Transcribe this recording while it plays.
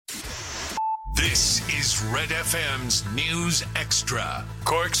This is Red FM's News Extra,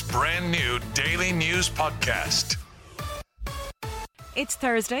 Cork's brand new daily news podcast. It's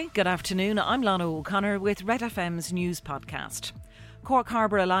Thursday. Good afternoon. I'm Lana O'Connor with Red FM's News Podcast. Cork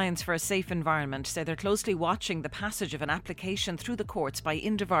Harbour Alliance for a Safe Environment say they're closely watching the passage of an application through the courts by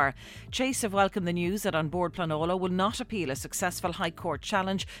Indaver. Chase have welcomed the news that On Board Planola will not appeal a successful High Court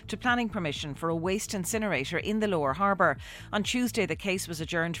challenge to planning permission for a waste incinerator in the Lower Harbour. On Tuesday, the case was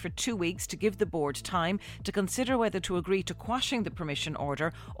adjourned for 2 weeks to give the board time to consider whether to agree to quashing the permission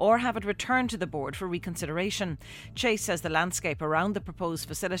order or have it returned to the board for reconsideration. Chase says the landscape around the proposed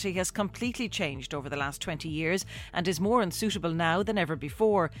facility has completely changed over the last 20 years and is more unsuitable now than ever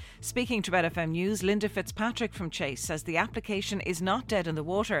before. Speaking to Red FM News, Linda Fitzpatrick from Chase says the application is not dead in the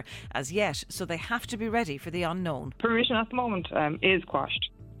water as yet, so they have to be ready for the unknown. Permission at the moment is quashed.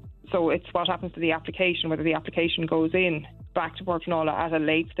 So it's what happens to the application, whether the application goes in back to Port Planola at a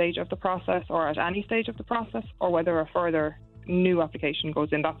late stage of the process or at any stage of the process, or whether a further new application goes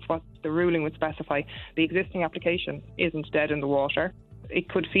in. That's what the ruling would specify. The existing application isn't dead in the water. It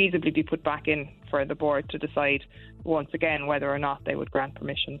could feasibly be put back in for the board to decide once again whether or not they would grant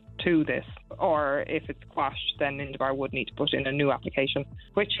permission to this, or if it's quashed, then Indaver would need to put in a new application,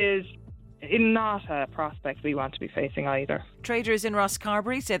 which is not a prospect we want to be facing either. Traders in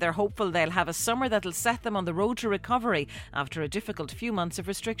Rosscarbery say they're hopeful they'll have a summer that'll set them on the road to recovery after a difficult few months of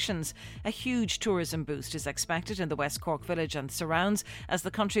restrictions. A huge tourism boost is expected in the West Cork village and surrounds as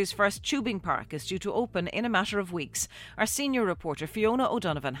the country's first tubing park is due to open in a matter of weeks. Our senior reporter Fiona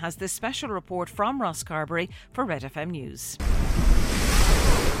O'Donovan has this special report from Rosscarbery for Red FM News.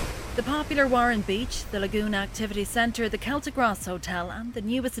 The popular Warren Beach, the Lagoon Activity Centre, the Celtic Ross Hotel and the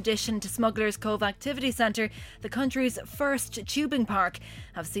newest addition to Smugglers Cove Activity Centre, the country's first tubing park,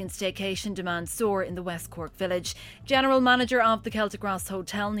 have seen staycation demand soar in the West Cork village. General Manager of the Celtic Ross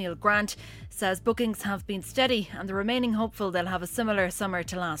Hotel, Neil Grant, says bookings have been steady and they're remaining hopeful they'll have a similar summer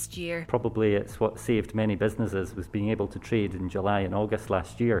to last year. Probably it's what saved many businesses was being able to trade in July and August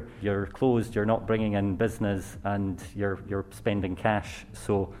last year. You're closed, you're not bringing in business and you're spending cash,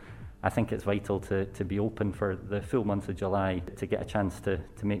 so I think it's vital to be open for the full month of July to get a chance to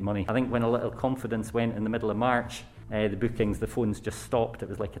make money. I think when a little confidence went in the middle of March, the bookings, the phones just stopped. It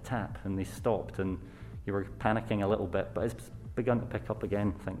was like a tap and they stopped and you were panicking a little bit, but it's begun to pick up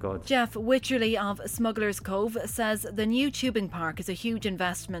again, thank God. Jeff Wycherley of Smugglers Cove says the new tubing park is a huge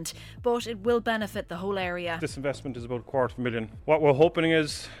investment, but it will benefit the whole area. This investment is about $250,000. What we're hoping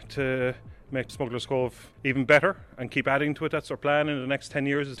is to make Smugglers Cove even better and keep adding to it. That's our plan in the next 10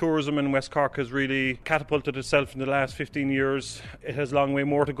 years. Tourism in West Cork has really catapulted itself in the last 15 years. It has a long way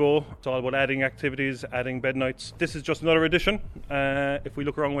more to go. It's all about adding activities, adding bed nights. This is just another addition. If we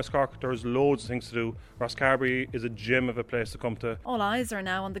look around West Cork, there's loads of things to do. Rosscarbery is a gem of a place to come to. All eyes are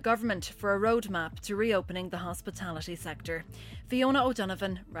now on the government for a roadmap to reopening the hospitality sector. Fiona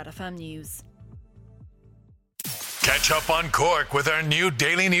O'Donovan, Red FM News. Catch up on Cork with our new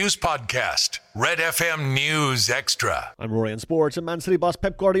daily news podcast, Red FM News Extra. I'm Rory in sports, and Man City boss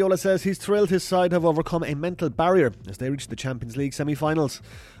Pep Guardiola says he's thrilled his side have overcome a mental barrier as they reach the Champions League semi-finals.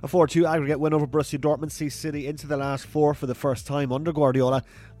 A 4-2 aggregate win over Borussia Dortmund sees City into the last four for the first time under Guardiola.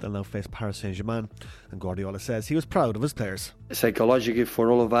 They'll now face Paris Saint-Germain, and Guardiola says he was proud of his players. Psychologically,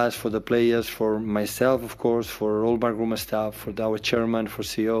 for all of us, for the players, for myself, of course, for all backroom staff, for our chairman, for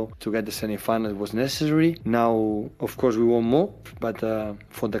CEO, to get the semi-final was necessary. Now, of course, we want more, but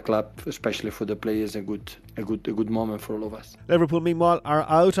for the club, especially for the players, a good moment for all of us. Liverpool, meanwhile, are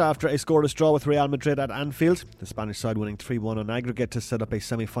out after a scoreless draw with Real Madrid at Anfield. The Spanish side winning 3-1 on aggregate to set up a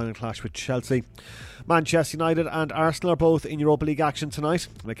semi-final clash with Chelsea. Manchester United and Arsenal are both in Europa League action tonight.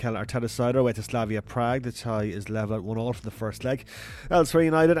 Mikel Arteta's side are away to Slavia Prague. The tie is level at 1-1 for the first leg. Elsewhere,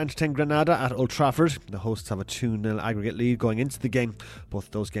 United entertain Granada at Old Trafford. The hosts have a 2-0 aggregate lead going into the game. Both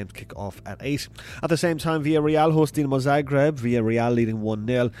of those games kick off at 8. At the same time, Villarreal host Dinamo Zagreb. Villarreal leading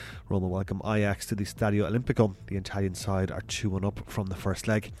 1-0. Roma welcome Ajax to the Stadio Olimpico. The Italian side are 2-1 up from the first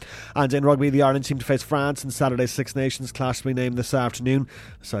leg. And in rugby, the Ireland team to face France in Saturday's Six Nations Clash will be named this afternoon.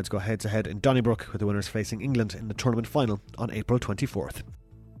 The sides go head to head in Donnybrook, with the winners facing England in the tournament final on April 24th.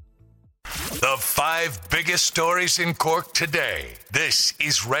 The 5 biggest stories in Cork today. This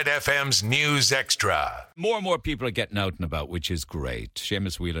is Red FM's News Extra. More and more people are getting out and about, which is great.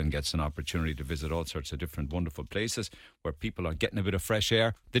 Seamus Whelan gets an opportunity to visit all sorts of different wonderful places where people are getting a bit of fresh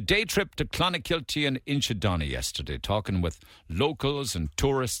air. The day trip to Clonakilty and Inchydoney yesterday, talking with locals and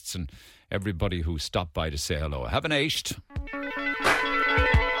tourists and everybody who stopped by to say hello. Have an aced.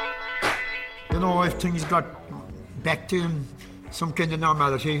 You know, if things got back to some kind of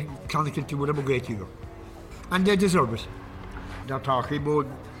normality, Clonakilty would have a great year. And they deserve it. They're talking about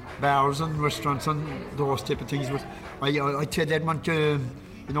bars and restaurants and those type of things. But I'd say they'd want to,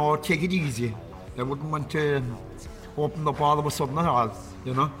 take it easy. They wouldn't want to open up all of a sudden at all,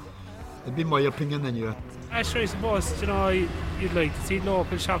 That'd be my opinion anyway. Actually, I suppose, you'd like to see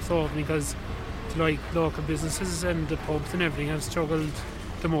local shops open because, local businesses and the pubs and everything have struggled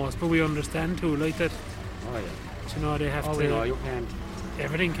the most. But we understand too, that. Oh yeah. They have to. No, you can't.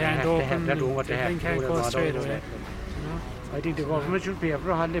 Everything can't open. They do what they everything have to can't go straight away. I think the government should pay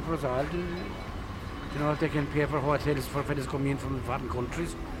for a holiday for us all. If they can pay for hotels for fellas coming in from foreign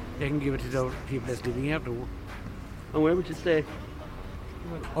countries, they can give it to the people that's living here too. And where would you stay?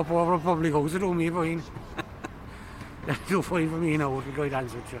 Up over a public house, it don't me fine. That's too fine for me now, to be quite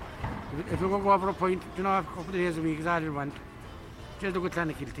honest with you. If we go over a point, a couple of days a week is all you want. Just look at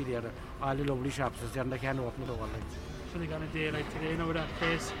Clonakilty there, all the lovely shops is there and they can't open the door So they got a day like today, that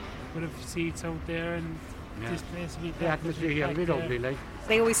place would have seats out there and this place would be the atmosphere here will be lovely,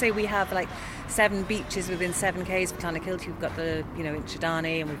 They always say we have 7 beaches within 7 k's of Clonakilty. We've got the,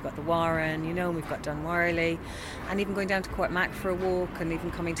 Inchidani, and we've got the Warren, and we've got Dunwarley, and even going down to Courtmac for a walk, and even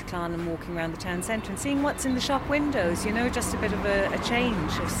coming to Clon and walking around the town centre and seeing what's in the shop windows, just a bit of a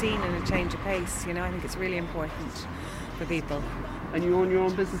change of scene and a change of pace. I think it's really important for people. And you own your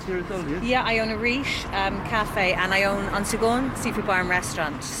own business here as well, do you? Yeah, I own a Riche cafe, and I own Ansugon Seafood Bar and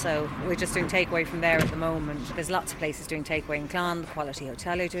Restaurant. So we're just doing takeaway from there at the moment. There's lots of places doing takeaway in Clon. The Quality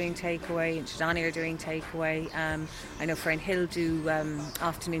Hotel are doing takeaway. In Chidani are doing takeaway. I know Frayne Hill do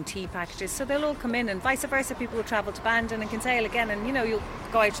afternoon tea packages. So they'll all come in, and vice versa. People will travel to Bandon and Kinsale again, and you'll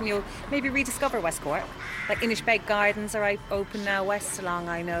go out and you'll maybe rediscover West Cork. Like Inishbeg Gardens are open now, West along,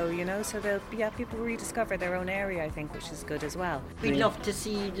 I know. So people rediscover their own area, I think, which is good as well. We'd love to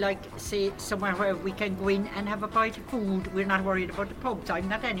see, say, somewhere where we can go in and have a bite of food. We're not worried about the pubs, I'm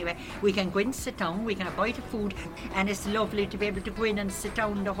not anyway. We can go in, sit down, we can have a bite of food, and it's lovely to be able to go in and sit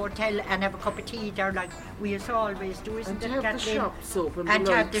down in the hotel and have a cup of tea there like we always do, isn't it, Kathleen? And to have the shops open. And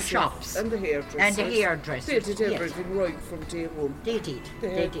to have the shops. And the hairdressers. And the hairdressers. They did everything right from day one. They did.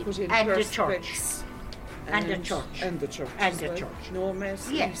 Put in and the church. And the church. And the church. And the church. No mess,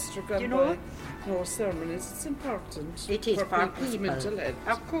 Easter gone by. No ceremonies. It's important. It is for people's people. Mental health.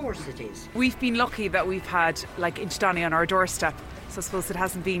 Of course it is. We've been lucky that we've had Inchidani on our doorstep, so I suppose it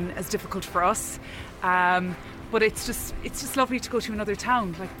hasn't been as difficult for us. But it's just lovely to go to another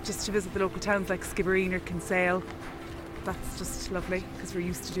town, just to visit the local towns like Skibbereen or Kinsale. That's just lovely because we're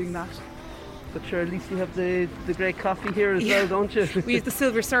used to doing that. But sure, at least you have the great coffee here as well, don't you? We have the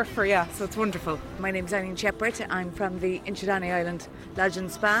Silver Surfer, so it's wonderful. My name's Eileen Shepherd. I'm from the Inchidani Island Lodge and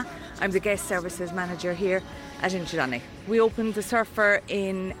Spa. I'm the guest services manager here at Inchidani. We opened the Surfer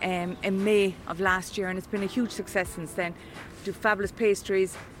in May of last year, and it's been a huge success since then. We do fabulous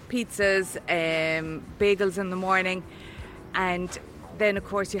pastries, pizzas, bagels in the morning, and then of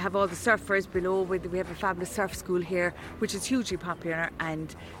course you have all the surfers below. We have a fabulous surf school here, which is hugely popular,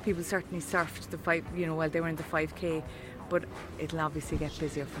 and people certainly surfed while they were in the 5k, but it'll obviously get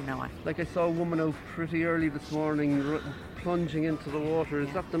busier from now on. Like I saw a woman out pretty early this morning plunging into the water.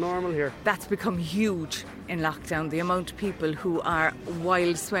 Is that the normal here? That's become huge in lockdown, the amount of people who are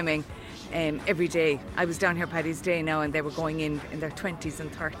wild swimming every day. I was down here Paddy's Day now, and they were going in their 20s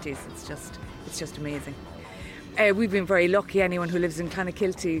and 30s. It's just amazing. We've been very lucky. Anyone who lives in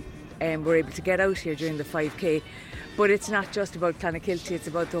Clonakilty were able to get out here during the 5k, but it's not just about Clonakilty, it's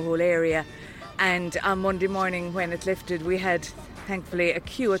about the whole area. And on Monday morning when it lifted, we had thankfully a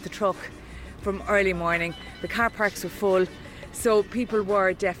queue at the truck from early morning. The car parks were full, so people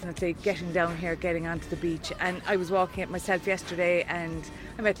were definitely getting down here, getting onto the beach. And I was walking it myself yesterday, and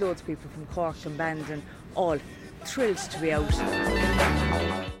I met loads of people from Cork and Bandon, all thrilled to be out.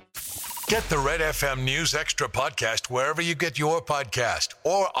 Get the Red FM News Extra podcast wherever you get your podcast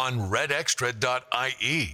or on redextra.ie.